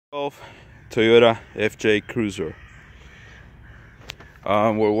Toyota FJ Cruiser.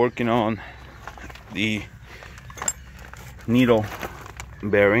 We're working on the needle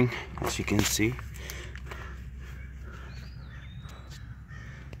bearing, as you can see.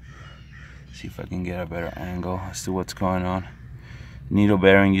 See if I can get a better angle as to what's going on. Needle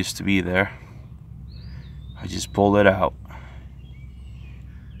bearing used to be there. I just pulled it out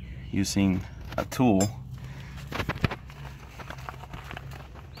using a tool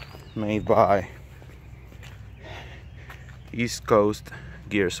made by East Coast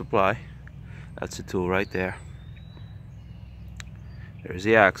Gear Supply. That's the tool right there. There's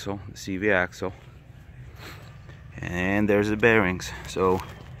the axle, the CV axle, and there's the bearings. So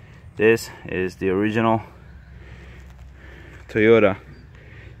this is the original Toyota.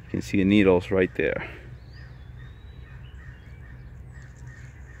 You can see the needles right there.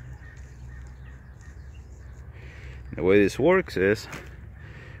 The way this works is,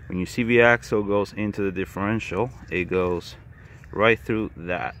 when your CV axle goes into the differential, it goes right through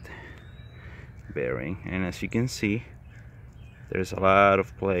that bearing, and as you can see, there's a lot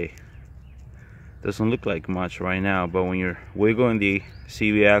of play. Doesn't look like much right now, but when you're wiggling the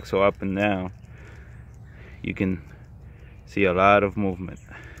CV axle up and down, you can see a lot of movement.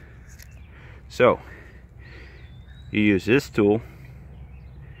 So you use this tool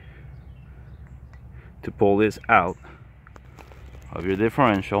to pull this out of your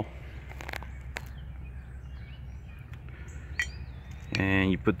differential,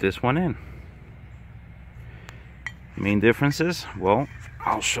 and you put this one in. Main differences, well,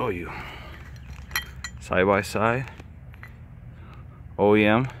 I'll show you. Side by side,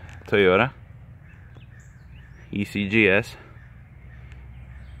 OEM Toyota, ECGS.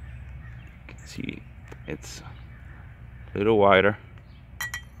 You can see it's a little wider,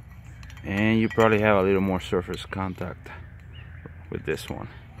 and you probably have a little more surface contact with this one.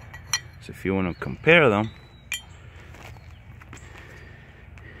 So if you want to compare them,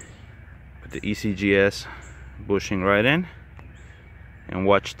 put the ECGS bushing right in and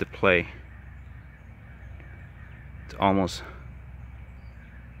watch the play. It's almost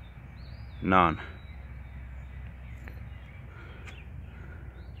none.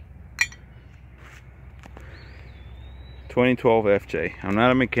 (2012) FJ. I'm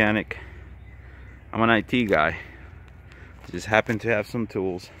not a mechanic, I'm an IT guy. Just happen to have some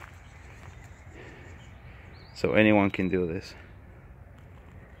tools, so anyone can do this.